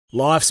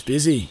Life's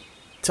busy.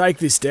 Take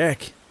this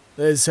deck.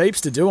 There's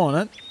heaps to do on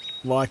it,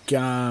 like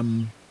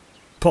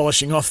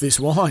polishing off this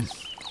wine.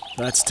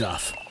 That's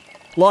tough.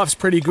 Life's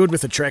pretty good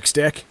with a Trex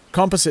deck.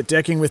 Composite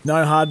decking with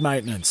no hard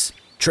maintenance.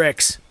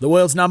 Trex, the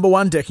world's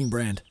 #1 decking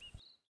brand.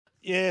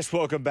 Yes,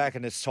 welcome back,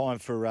 and it's time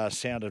for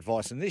Sound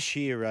Advice. And this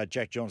year,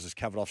 Jack Johns has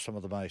covered off some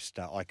of the most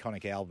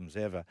iconic albums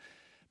ever.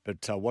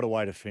 But what a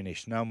way to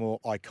finish. No more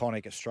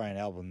iconic Australian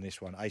album than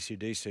this one,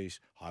 AC/DC's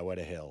Highway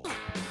to Hell.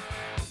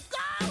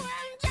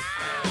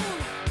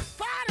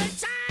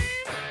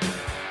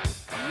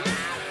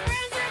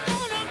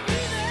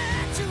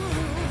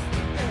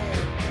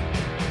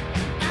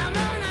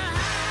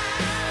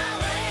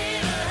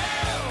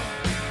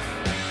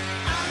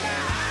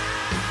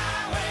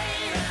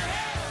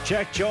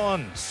 Jack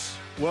Johns,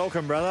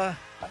 welcome, brother.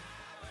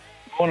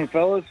 Morning,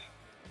 fellas.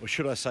 Or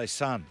should I say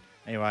son?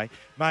 Anyway,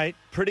 mate,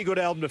 pretty good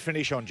album to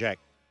finish on, Jack.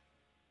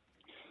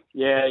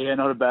 Yeah,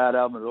 not a bad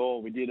album at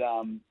all. We did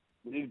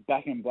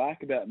Back in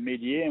Black about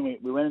mid-year, and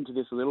we went into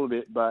this a little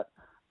bit, but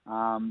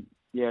the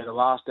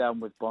last album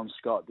with Bon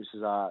Scott, this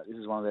is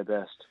one of their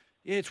best.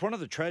 Yeah, it's one of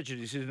the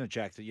tragedies, isn't it,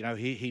 Jack? That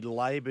he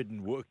laboured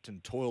and worked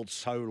and toiled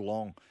so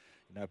long,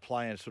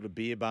 playing sort of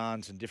beer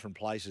barns and different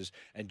places,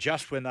 and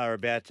just when they were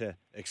about to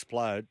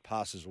explode,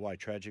 passes away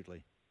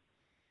tragically.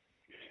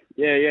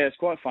 Yeah, it's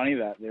quite funny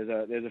that there's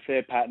a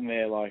fair pattern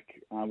there.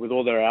 Like with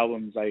all their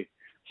albums, they,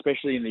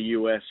 especially in the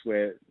US,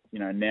 where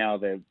now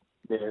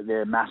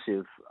they're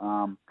massive.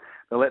 The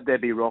Let There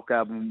Be Rock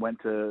album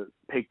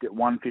peaked at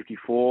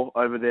 154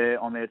 over there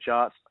on their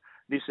charts.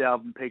 This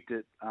album peaked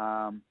at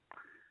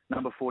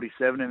number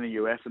 47 in the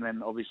US, and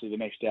then obviously the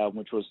next album,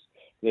 which was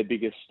their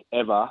biggest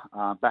ever,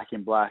 Back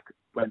in Black,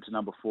 went to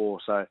number 4.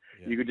 So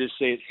You could just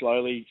see it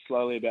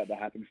slowly about to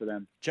happen for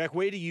them. Jack,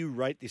 where do you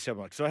rate this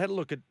album? So I had a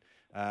look at.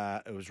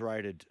 It was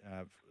rated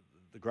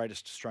the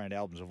greatest Australian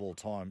albums of all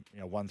time,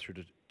 1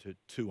 through to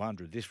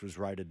 200. This was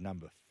rated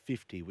number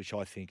 50, which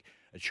I think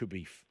it should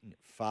be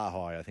far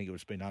higher. I think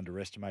it's been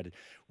underestimated.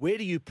 Where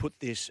do you put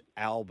this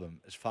album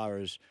as far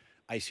as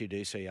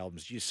AC/DC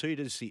albums? Do you see it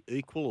as the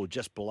equal or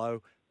just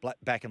below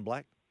Back in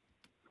Black?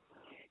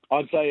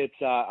 I'd say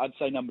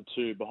it's number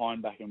 2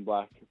 behind Back in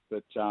Black.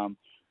 But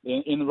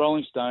in the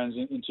Rolling Stones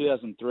in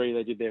 2003,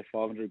 they did their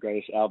 500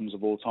 greatest albums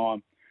of all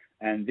time,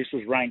 and this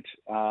was ranked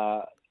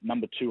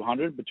number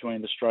 200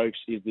 between the Strokes,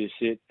 Is This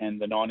It,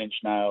 and the Nine Inch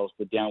Nails,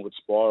 The Downward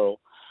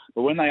Spiral.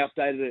 But when they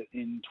updated it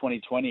in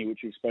 2020, which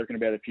we've spoken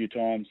about a few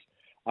times,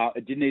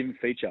 it didn't even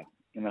feature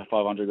in the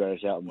 500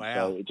 greatest albums.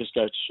 Wow. So it just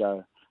goes to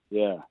show,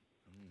 yeah.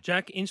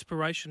 Jack,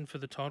 inspiration for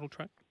the title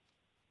track?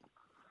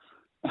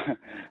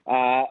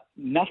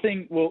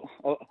 Nothing. Well,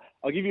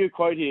 I'll give you a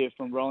quote here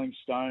from Rolling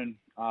Stone,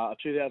 a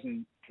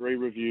 2003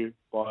 review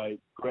by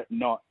Gret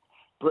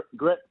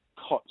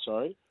Cott,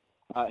 sorry.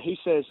 He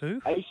says,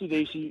 Who?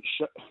 AC/DC,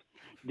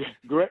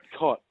 Gret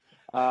Cott.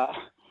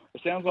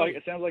 It sounds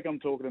like I'm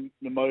talking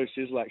to Mo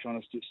Sislak trying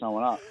to stitch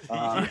someone up.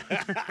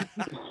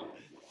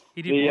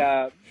 He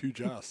did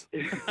huge ass.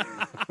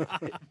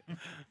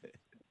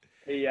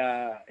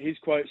 His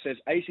quote says,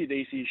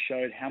 AC/DC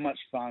showed how much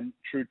fun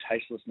true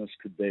tastelessness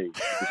could be.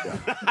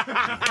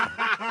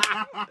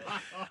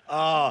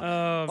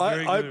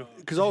 very good.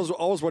 Because I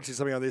was watching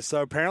something on this.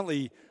 So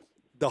apparently,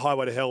 the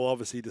Highway to Hell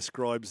obviously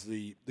describes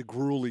the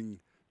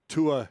grueling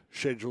tour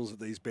schedules that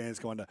these bands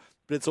go under,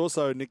 but it's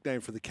also a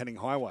nickname for the Canning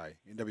Highway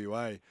in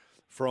WA,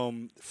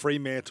 from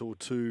Fremantle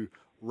to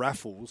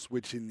Raffles,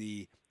 which in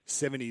the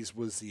 70s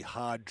was the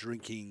hard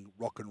drinking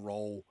rock and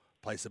roll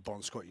place that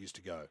Bon Scott used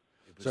to go.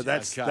 So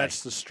that's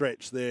the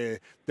stretch there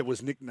that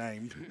was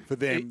nicknamed for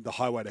them the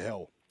Highway to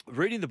Hell.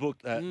 Reading the book,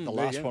 the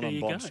last one on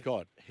Bon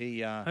Scott,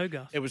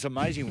 it was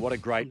amazing what a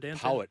great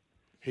poet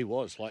he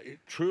was.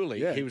 Like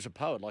truly, he was a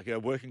poet, like a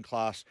working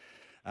class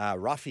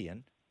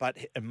ruffian. But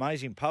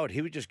amazing poet.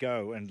 He would just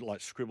go and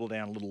scribble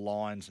down little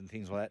lines and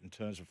things like that in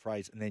terms of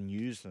phrase and then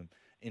use them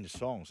into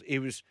songs. It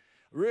was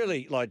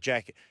really,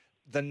 Jack,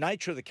 the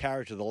nature of the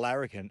character, the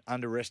larrikin,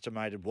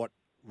 underestimated what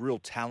real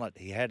talent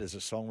he had as a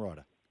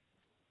songwriter.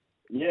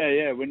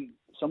 Yeah. When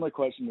some of the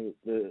quotes from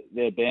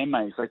their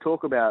bandmates, they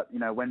talk about,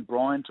 when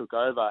Brian took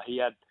over, he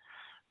had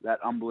that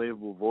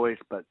unbelievable voice,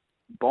 but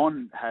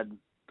Bon had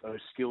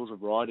those skills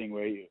of writing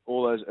where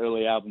all those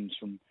early albums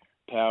from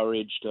Power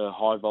Ridge to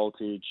High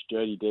Voltage,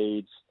 Dirty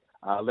Deeds,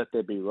 Let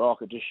There Be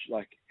Rock. It just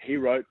he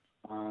wrote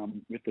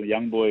with the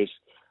Young Boys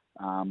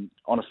on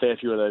a fair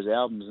few of those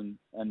albums,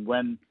 and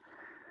when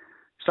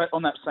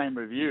on that same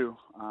review,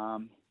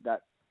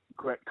 that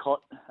Gret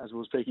Cott, as we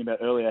were speaking about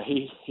earlier,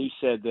 he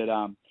said that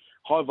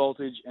High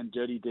Voltage and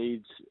Dirty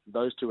Deeds,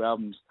 those 2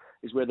 albums,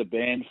 is where the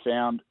band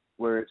found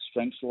where its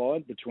strengths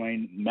lied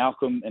between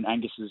Malcolm and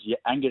Angus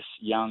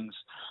Young's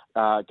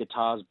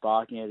guitars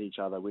barking at each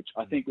other, which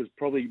I think was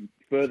probably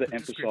further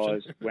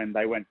emphasised when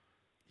they went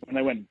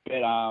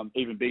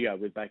even bigger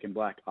with Back in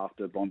Black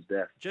after Bon's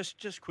death.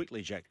 Just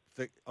quickly, Jack,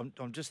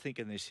 I'm just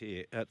thinking this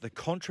here. The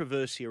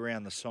controversy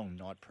around the song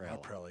Night Prowler.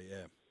 Night Prowler,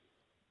 yeah.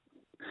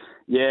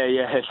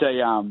 Yeah. It's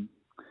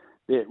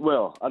a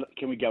well,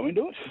 can we go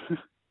into it?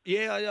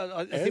 Yeah,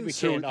 I think we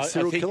can.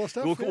 Serial killer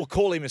stuff? We'll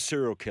call him a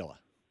serial killer.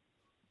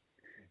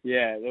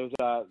 Yeah, there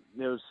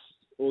was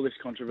all this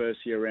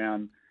controversy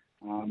around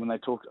when they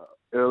talked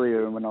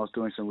earlier, and when I was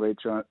doing some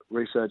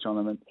research on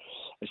them, and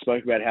they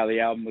spoke about how the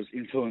album was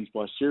influenced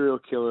by serial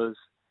killers,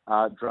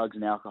 drugs,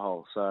 and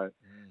alcohol. So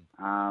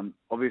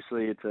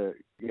obviously, it's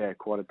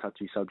quite a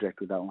touchy subject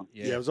with that one.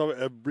 Yeah, it was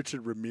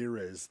Richard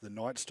Ramirez, the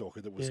Night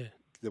Stalker, that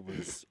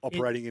was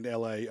operating in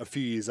LA a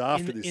few years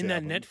after this. In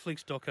album. that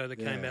Netflix doco that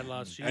came out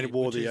last year, and he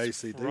wore the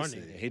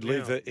AC/DC. He'd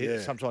leave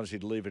it. Sometimes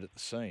he'd leave it at the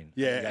scene.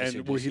 Yeah,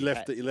 and he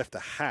left a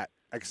hat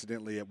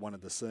accidentally at one of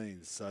the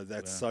scenes. So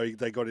so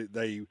they got it.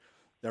 They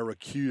were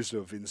accused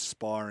of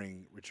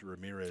inspiring Richard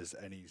Ramirez,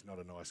 and he's not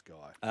a nice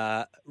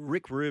guy.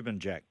 Rick Rubin,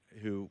 Jack,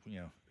 who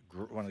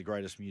one of the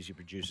greatest music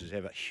producers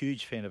ever,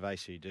 huge fan of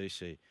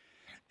AC/DC,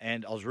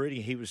 and I was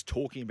reading he was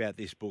talking about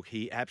this book.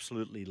 He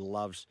absolutely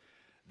loves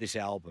this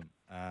album.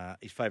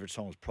 His favourite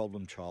song was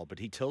Problem Child, but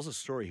he tells a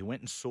story. He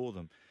went and saw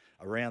them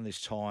around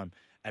this time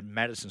at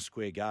Madison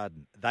Square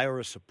Garden. They were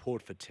a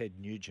support for Ted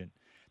Nugent.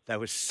 They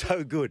were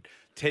so good.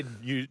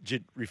 Ted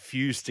Nugent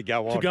refused to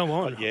go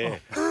on. Yeah.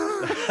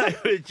 They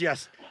were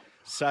just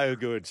so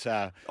good.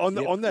 So on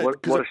that,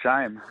 what a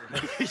shame.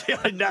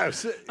 Yeah, I know.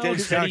 Dead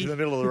stuck in the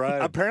middle of the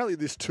road. Apparently,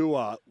 this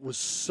tour was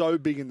so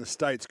big in the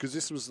States because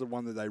this was the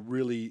one that they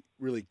really,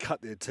 really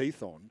cut their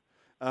teeth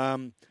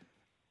on.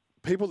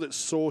 People that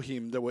saw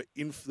him,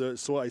 that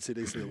saw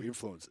AC/DC, that were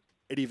influenced.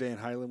 Eddie Van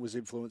Halen was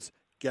influenced.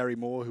 Gary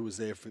Moore, who was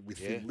there with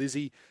Thin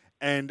Lizzy,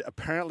 and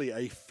apparently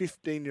a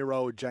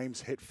 15-year-old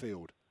James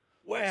Hetfield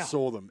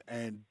saw them,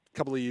 and a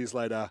couple of years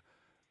later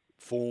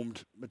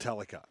formed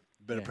Metallica.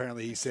 But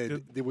apparently he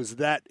said it was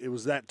that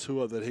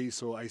tour that he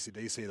saw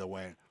AC/DC that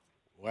went,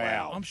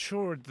 wow. I'm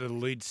sure the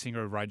lead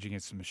singer of Rage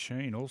Against the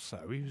Machine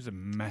also, he was a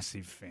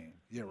massive fan.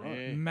 Yeah, right.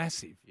 Yeah.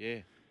 Massive.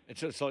 Yeah.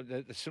 It's like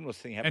the similar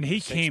thing happened. And he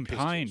with Sex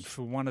campaigned Pistols.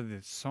 for one of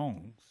the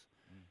songs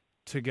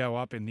to go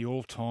up in the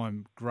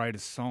all-time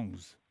greatest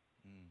songs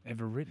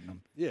ever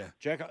written. Yeah.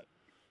 Jack,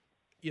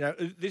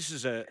 this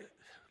is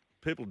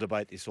people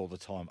debate this all the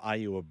time. Are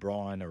you a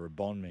Brian or a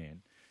Bond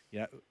man?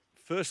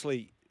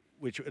 Firstly,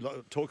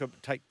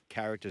 take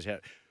characters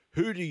out.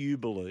 Who do you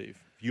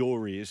believe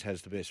your ears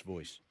has the best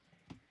voice?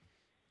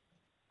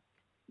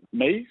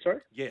 Me?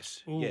 Sorry?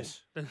 Yes. Ooh.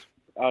 Yes.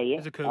 Oh, yeah.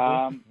 That's a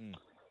curveball.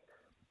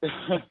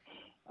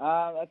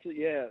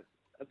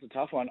 That's a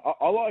tough one.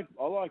 I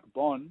like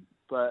Bond,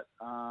 but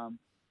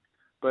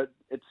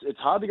it's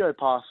hard to go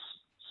past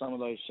some of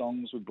those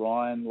songs with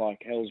Brian,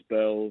 like Hell's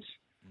Bells,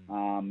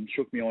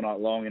 Shook Me All Night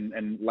Long,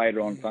 and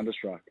later on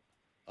Thunderstruck.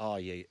 Oh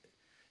yeah,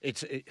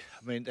 it's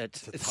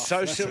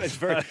so silly. It's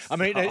very.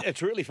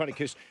 It's really funny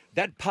because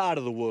that part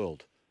of the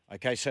world.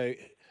 Okay, so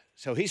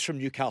he's from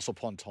Newcastle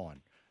upon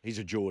Tyne. He's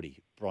a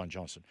Geordie, Brian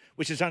Johnson,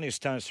 which is only a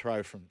stone's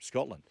throw from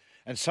Scotland.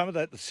 And some of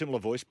that, the similar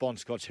voice, Bon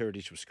Scott's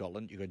heritage was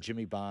Scotland. You've got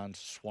Jimmy Barnes,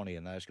 Swanee,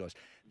 and those guys.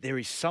 There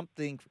is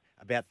something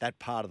about that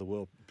part of the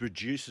world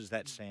produces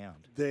that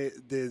sound. They're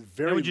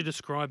very. How would you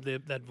describe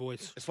that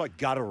voice? It's like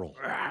guttural.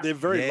 They're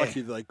very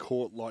lucky that they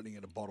caught lightning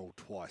in a bottle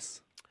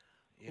twice.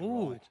 Yeah,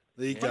 Ooh. right.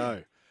 There you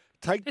go.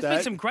 Take There's that.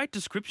 been some great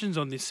descriptions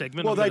on this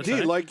segment. Well, I'm they gonna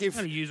did. say. Like if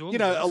I'm gonna use all you of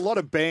know, those. a lot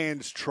of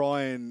bands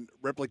try and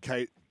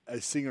replicate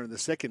a singer in the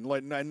second.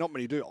 Like, no, not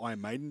many do.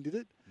 Iron Maiden did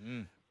it,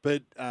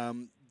 but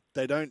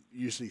they don't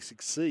usually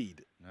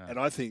succeed. No. And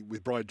I think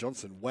with Brian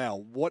Johnson, wow,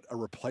 what a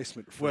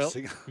replacement for a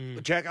singer.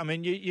 Jack,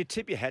 you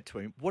tip your hat to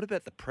him. What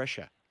about the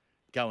pressure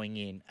going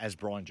in as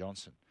Brian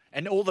Johnson?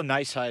 And all the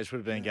naysayers would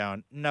have been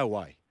going, no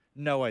way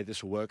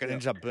this will work. It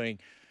ends up being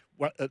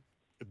the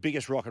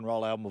biggest rock and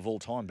roll album of all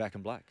time, Back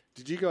in Black.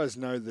 Did you guys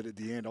know that at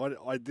the end,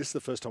 this is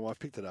the first time I've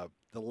picked it up,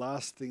 the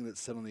last thing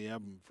that's said on the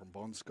album from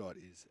Bon Scott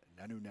is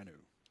Nanu Nanu.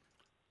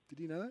 Did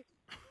you know that?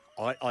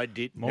 I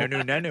did.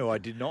 No, I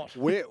did not.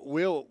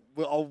 We'll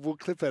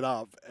clip it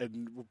up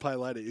and we'll play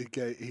later.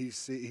 He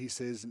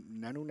says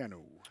Nanu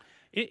Nanu.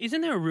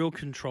 Isn't there a real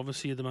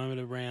controversy at the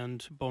moment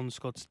around Bon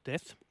Scott's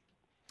death?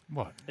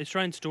 What?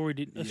 Australian Story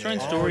did a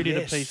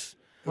piece.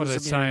 What are they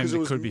saying?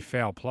 It could be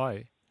foul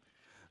play.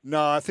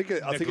 No, I think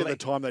at the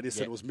time they just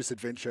said it was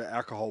misadventure,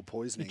 alcohol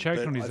poisoning. He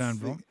choked on his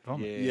own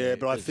vomit. Yeah,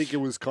 but I think it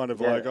was kind of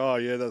like, oh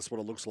yeah, that's what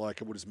it looks like,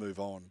 and we'll just move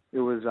on. It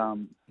was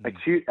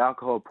acute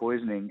alcohol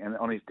poisoning, and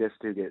on his death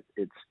certificate,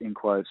 it's in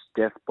quotes,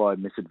 death by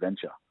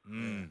misadventure.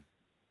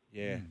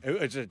 Yeah,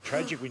 it's a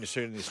tragic when you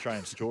see it in the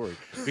Australian Story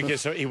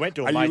because he went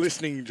to a Are mate's. You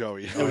listening,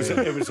 Joey?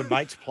 It was a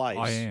mate's place.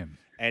 I am.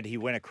 And he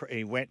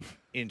went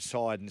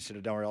inside and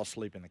said, "Don't worry, I'll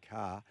sleep in the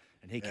car."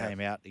 And he came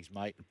out, his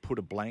mate put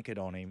a blanket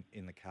on him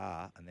in the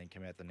car, and then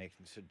came out the next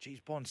and said, "Geez,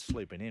 Bond's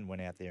sleeping in."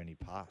 Went out there and he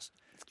passed.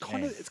 It's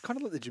kind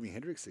of like the Jimi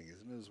Hendrix thing,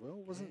 isn't it? As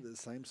well, wasn't it the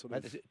same sort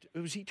of?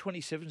 Was he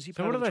 27? Was he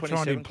so what are they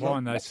trying to imply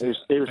in those? He was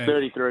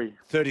 33.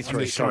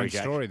 33. Sorry,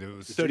 Jack. Story, there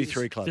was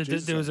 33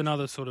 clubs. There was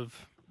another sort of.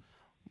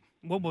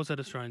 What was that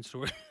Australian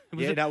Story? It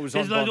was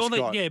on Bon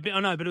Scott. I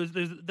know, but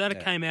that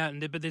came out,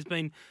 but there's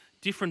been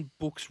different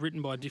books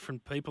written by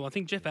different people. I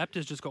think Jeff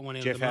Apter's just got one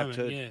out at the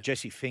moment.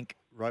 Jesse Fink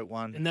wrote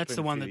one. And that's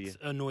the one that's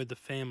annoyed the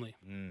family.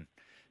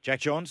 Jack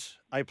Johns,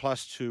 A+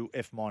 to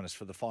F-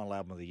 for the final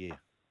album of the year.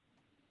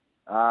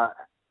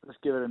 Let's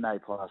give it an A+, eh?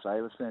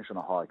 Let's finish on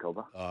a high,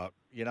 Cobber.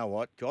 You know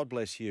what? God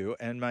bless you.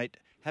 And, mate,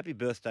 happy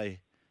birthday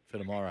for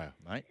tomorrow,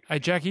 mate. Hey,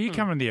 Jack, are you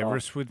coming to the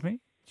Everest with me?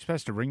 You're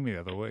supposed to ring me the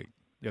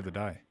other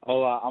day.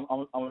 Oh,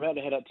 I'm about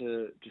to head up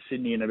to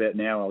Sydney in about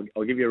an hour.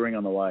 I'll give you a ring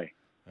on the way.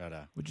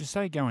 Righto. Would you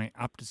say going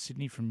up to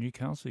Sydney from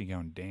Newcastle, or are you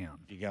going down?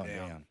 You're going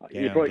down.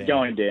 You're probably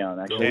going down,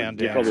 actually. Down.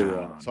 You're probably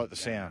right. It's like the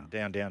sound.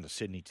 Down to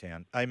Sydney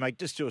town. Hey, mate,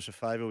 just do us a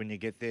favour when you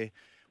get there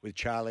with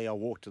Charlie. I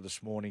walked her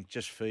this morning.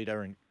 Just feed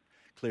her and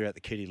clear out the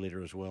kitty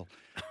litter as well.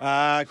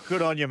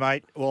 Good on you,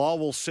 mate. Well, I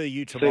will see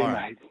you tomorrow.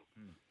 See you, mate.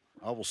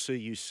 I will see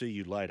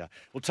you later.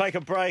 We'll take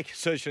a break.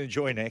 Search and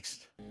Enjoy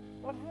next.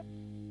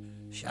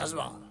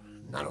 Shazma.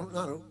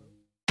 No.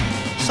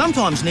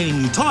 Sometimes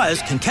needing new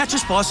tyres can catch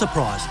us by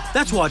surprise.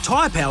 That's why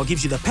Tyre Power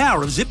gives you the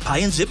power of Zip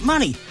Pay and Zip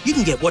Money. You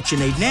can get what you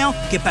need now,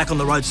 get back on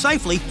the road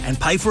safely and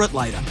pay for it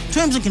later.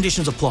 Terms and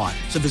conditions apply.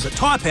 So visit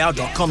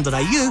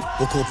tyrepower.com.au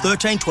or call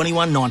 13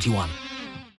 21 91.